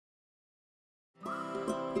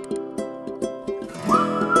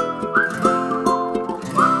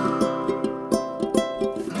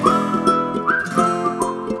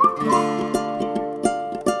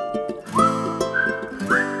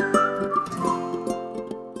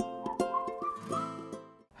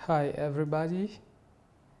Hi everybody,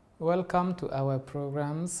 welcome to our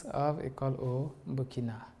programs of École au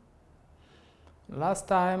Burkina. Last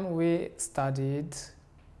time we studied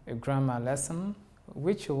a grammar lesson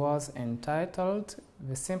which was entitled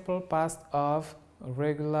The Simple Past of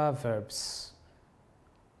Regular Verbs,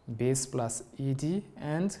 base plus ed,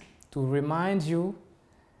 and to remind you,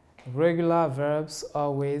 regular verbs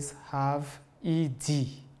always have ed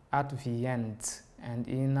at the end and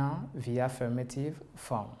in the affirmative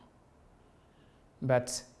form.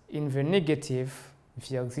 But in the negative,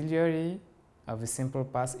 the auxiliary of the simple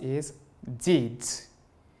past is did.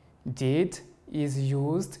 Did is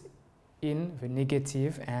used in the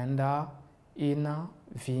negative and in the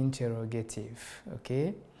interrogative.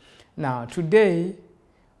 Okay? Now, today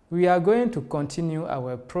we are going to continue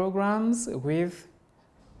our programs with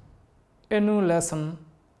a new lesson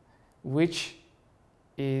which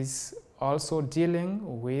is also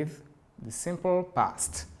dealing with the simple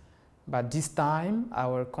past. But this time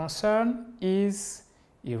our concern is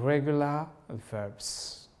irregular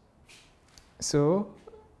verbs. So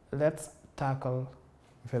let's tackle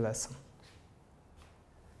the lesson.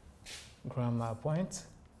 Grammar point.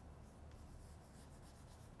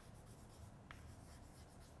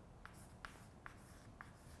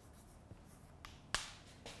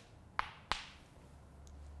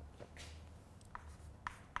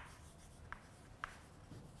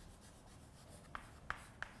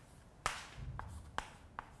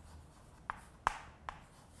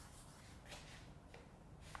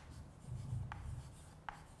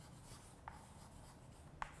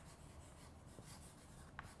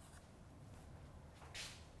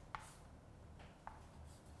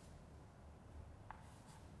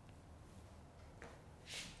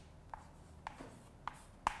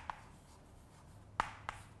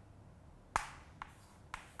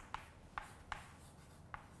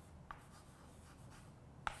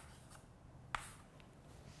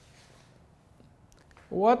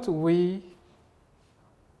 What we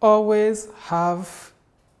always have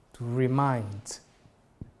to remind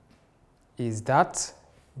is that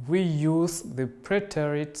we use the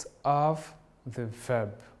preterite of the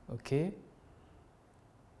verb, okay?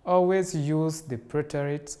 Always use the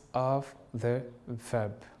preterite of the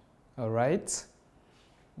verb, all right?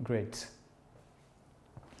 Great.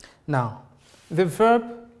 Now, the verb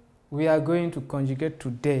we are going to conjugate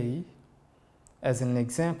today as an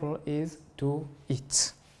example is to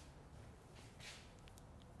eat.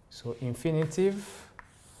 So infinitive,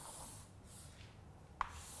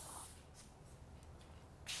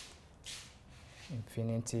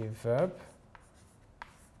 infinitive verb,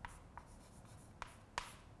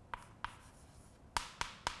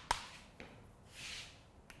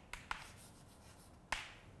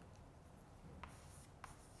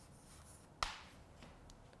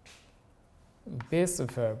 base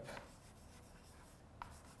verb,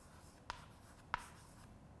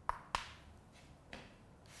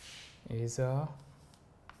 is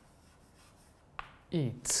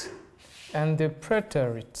eat, and the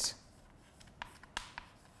preterite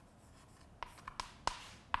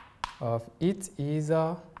of it is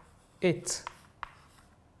ate.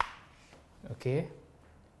 Okay,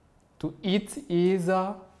 to eat is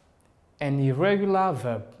an irregular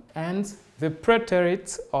verb, and the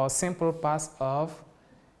preterite or simple past of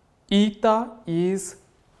eat is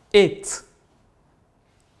ate.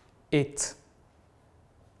 Ate.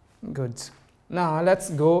 Good. Now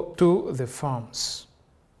let's go to the forms.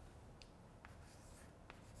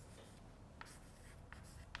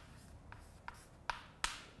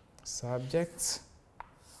 Subject,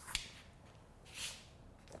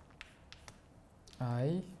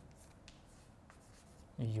 I,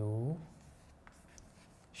 you,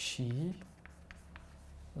 she,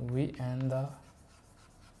 we, and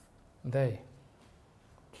they.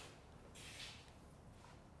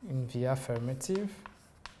 In the affirmative,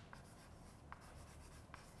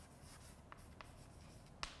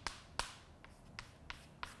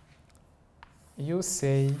 you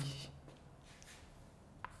say,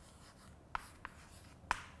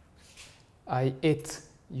 I ate,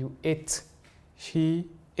 you ate, she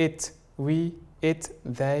ate, we ate,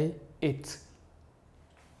 they ate.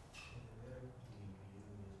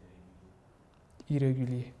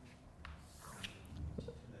 Irregular.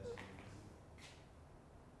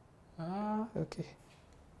 Ah, okay.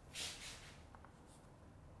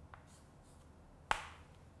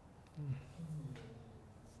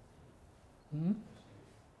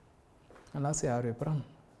 Là, c'est à reprendre.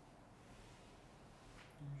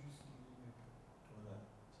 Voilà,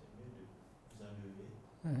 c'est mieux de vous enlever.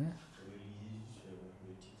 Relisez juste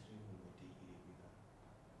le titre et vous mettez irrégular.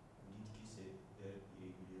 Vous dites que c'est verbe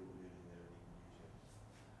irrégulier au lieu de verbe régulier.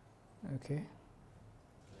 Okay.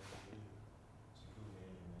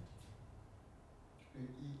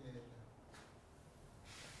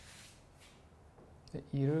 The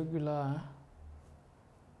irregular, hein?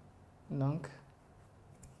 Donc,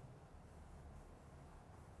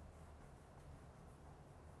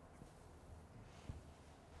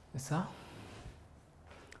 c'est ça?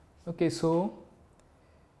 Okay, so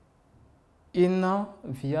in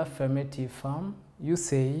the affirmative form, you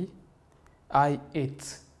say I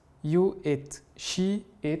ate, you ate, she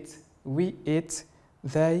ate, we ate,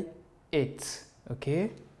 they ate.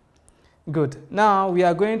 Okay? Good. Now we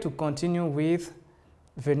are going to continue with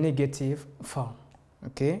the negative form.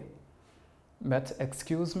 Okay? But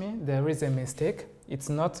excuse me, there is a mistake. It's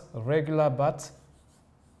not regular but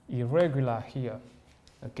irregular here.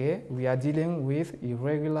 Okay? We are dealing with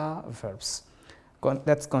irregular verbs.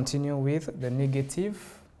 Let's continue with the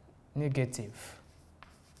negative.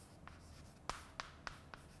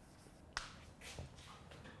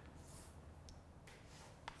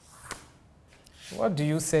 What do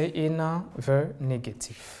you say in the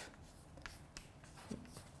negative?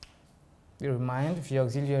 You remind the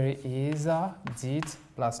auxiliary is did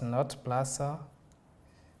plus not plus the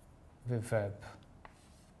verb.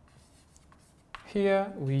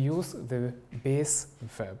 Here we use the base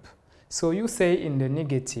verb. So you say in the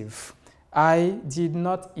negative, I did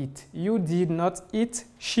not eat, you did not eat,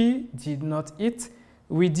 she did not eat,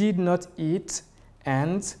 we did not eat,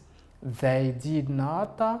 and they did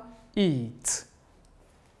not eat.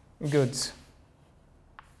 Good.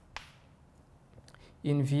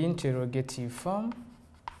 In the interrogative form,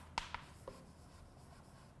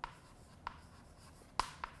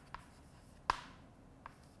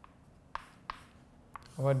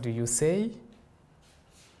 what do you say?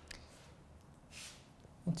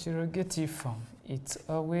 Interrogative form, it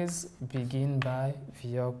always begins by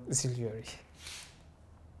the auxiliary.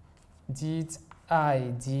 Did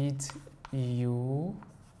I, did you,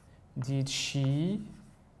 did she,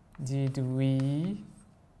 did we,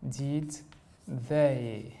 did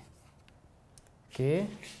they. Okay?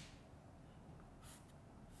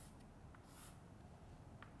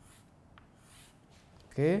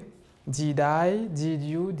 Okay? Did I, did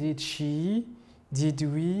you, did she, did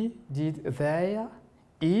we, did they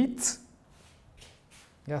eat?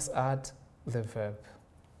 Just add the verb.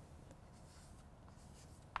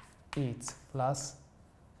 Eat plus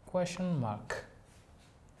question mark.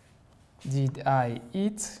 Did I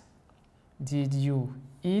eat? Did you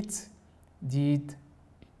eat? Did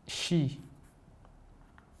she?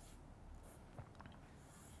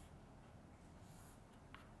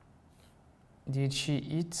 Did she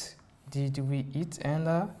eat? Did we eat?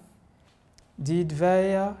 And did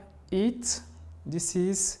they eat? This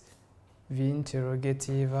is the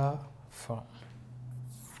interrogative form.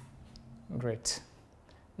 Great.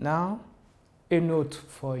 Now, a note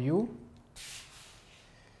for you.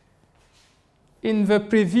 In the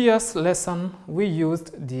previous lesson, we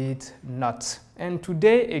used did not. And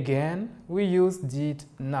today, again, we use did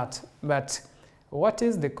not. But what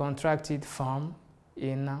is the contracted form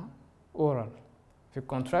in oral? The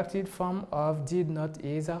contracted form of did not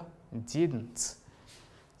is didn't.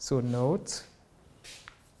 So note,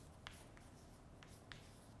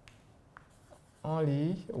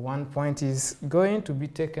 only one point is going to be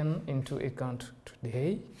taken into account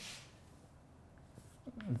today.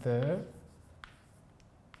 The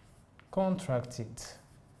contracted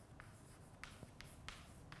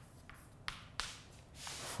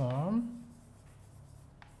form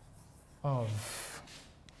of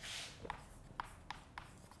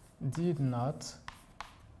did not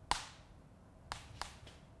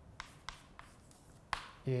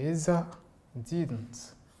is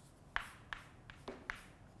didn't.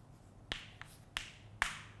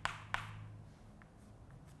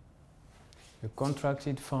 The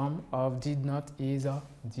contracted form of did not is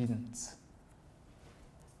didn't.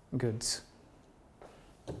 Good.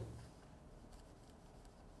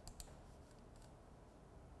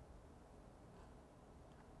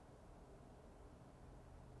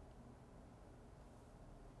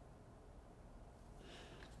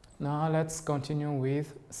 Now let's continue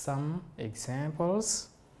with some examples.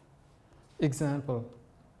 Examples.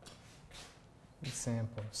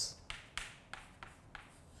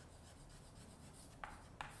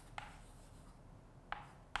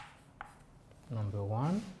 Number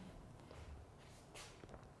 1.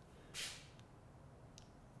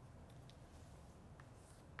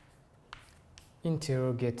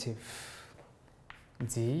 Interrogative.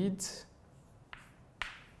 Did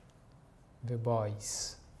the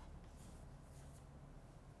boys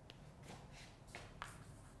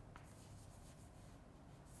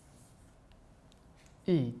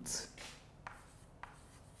eat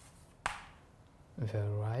the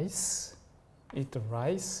rice eat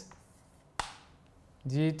rice?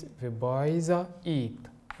 Did the boys eat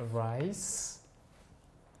rice?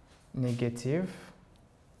 Negative.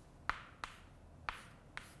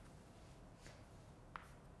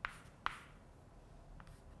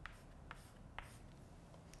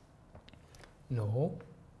 No.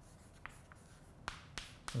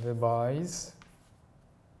 The boys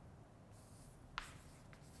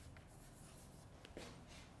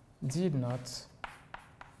did not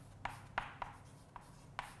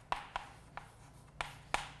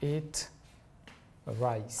eat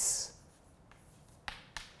rice.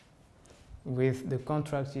 With the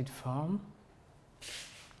contracted form,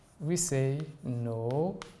 we say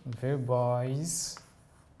no, the boys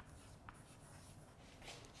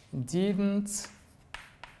didn't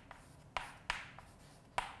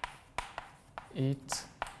eat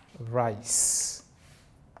rice.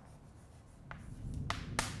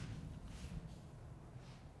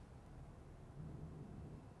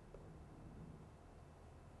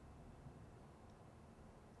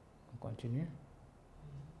 Continue.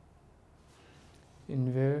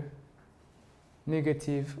 In the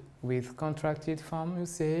negative with contracted form, you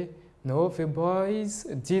say no, the boys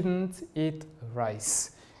didn't eat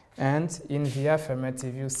rice. And in the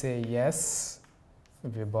affirmative, you say yes,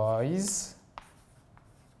 the boys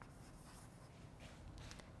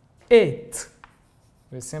ate,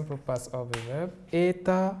 the simple past of the verb, ate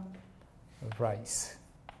rice.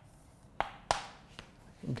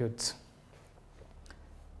 Good.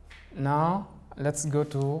 Now, let's go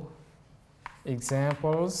to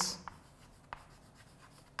examples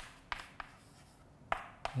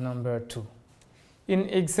number 2. In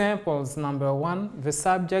examples number 1, the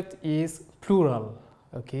subject is plural.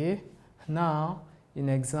 Okay. Now, in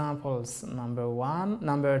examples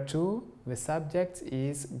number 2, the subject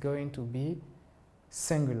is going to be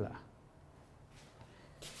singular.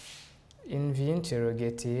 In the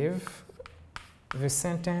interrogative, the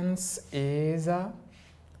sentence is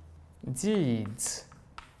did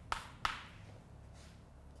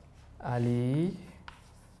Ali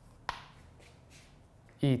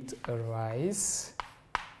eat rice?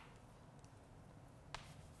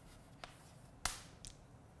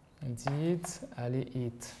 Did Ali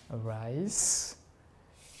eat rice?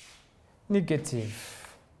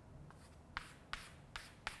 Negative.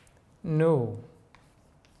 No.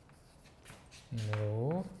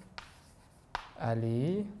 No.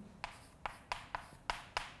 Ali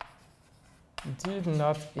did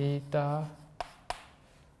not eat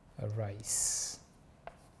rice.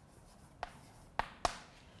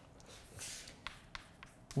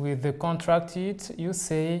 With the contracted, you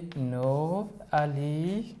say no,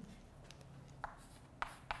 Ali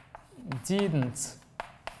didn't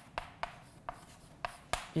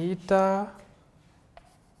eat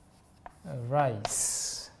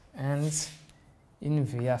rice. And in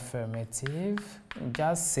the affirmative,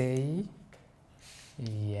 just say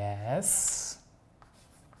yes,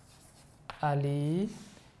 Ali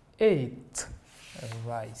ate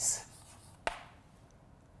rice.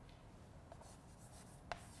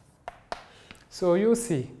 So you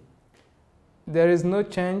see, there is no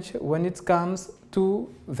change when it comes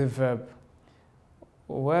to the verb,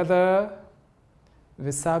 whether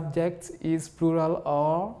the subject is plural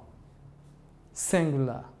or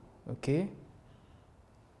singular. Okay?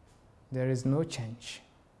 There is no change.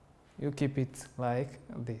 You keep it like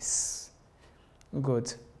this.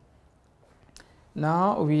 Good.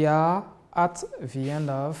 Now we are at the end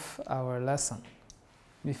of our lesson.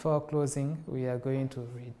 Before closing, we are going to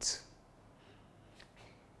read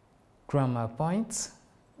grammar points.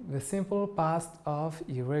 The simple past of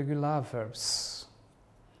irregular verbs.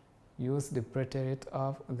 Use the preterite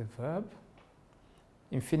of the verb.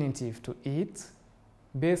 Infinitive to eat.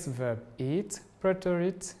 Base verb eat.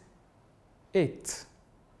 Preterite ate.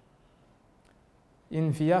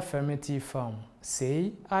 In the affirmative form,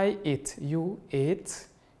 say I ate, you ate,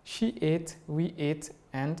 she ate, we ate,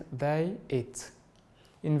 and they ate.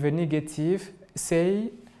 In the negative,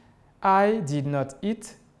 say I did not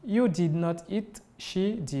eat, you did not eat,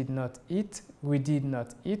 she did not eat, we did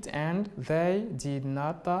not eat, and they did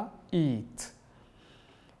not eat.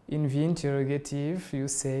 In the interrogative, you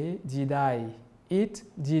say did I eat,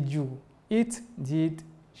 did you eat, did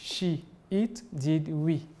she eat, did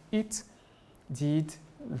we eat, did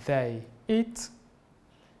they eat?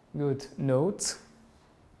 Good. Note,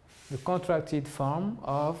 the contracted form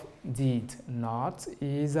of did not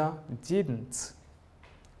is didn't.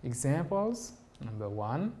 Examples, number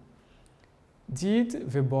 1. Did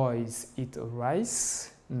the boys eat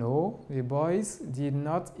rice? No, the boys did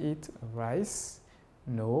not eat rice.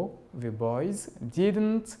 No, the boys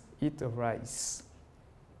didn't eat rice.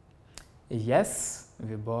 Yes,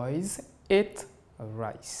 the boys ate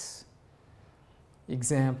rice.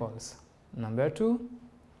 Examples. Number 2.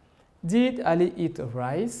 Did Ali eat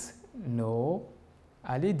rice? No,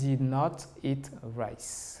 Ali did not eat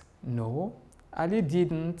rice. No, Ali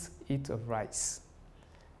didn't eat rice.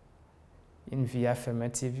 In the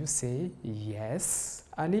affirmative, you say, yes,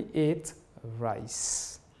 Ali ate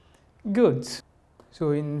rice. Good.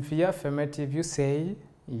 So in the affirmative, you say,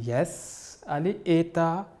 yes, Ali ate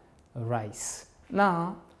rice.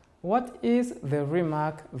 Now, what is the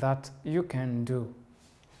remark that you can do?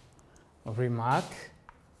 Remark.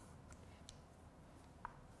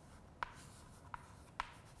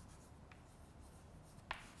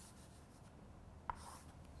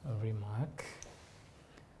 Remark.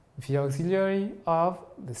 The auxiliary of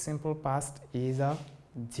the simple past is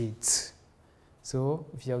did. So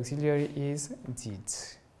the auxiliary is did.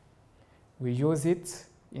 We use it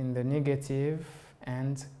in the negative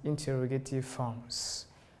and interrogative forms.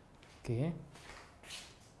 Okay.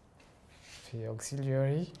 The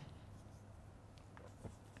auxiliary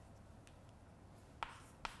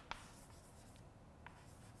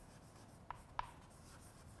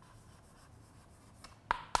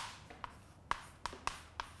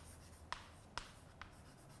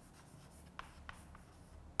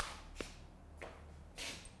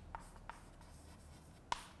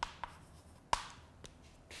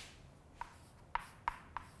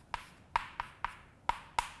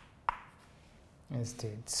is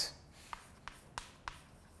did.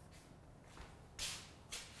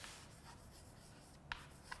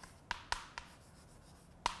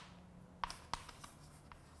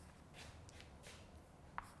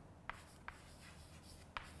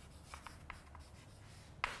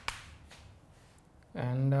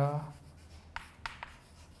 And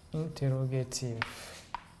interrogative.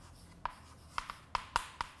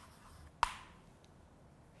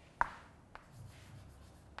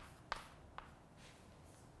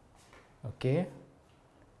 Okay,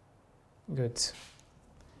 good.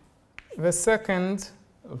 The second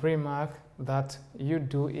remark that you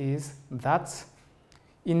do is that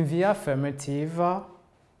in the affirmative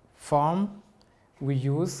form, we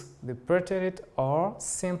use the preterite or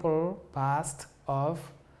simple past of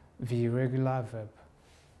the irregular verb.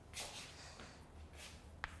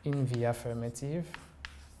 In the affirmative,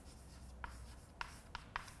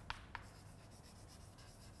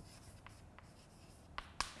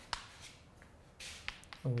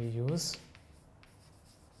 we use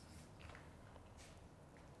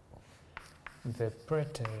the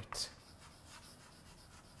preterite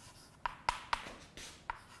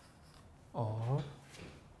or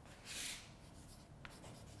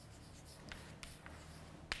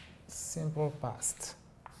simple past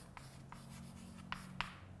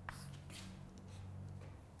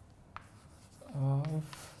of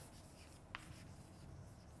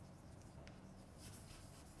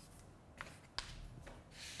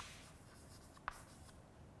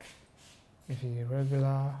the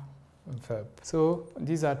irregular verb. So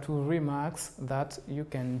these are two remarks that you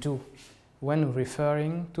can do when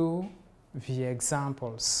referring to the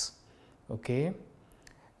examples. Okay,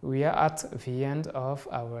 we are at the end of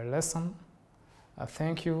our lesson.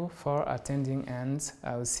 Thank you for attending, and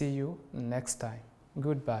I will see you next time.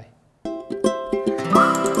 Goodbye.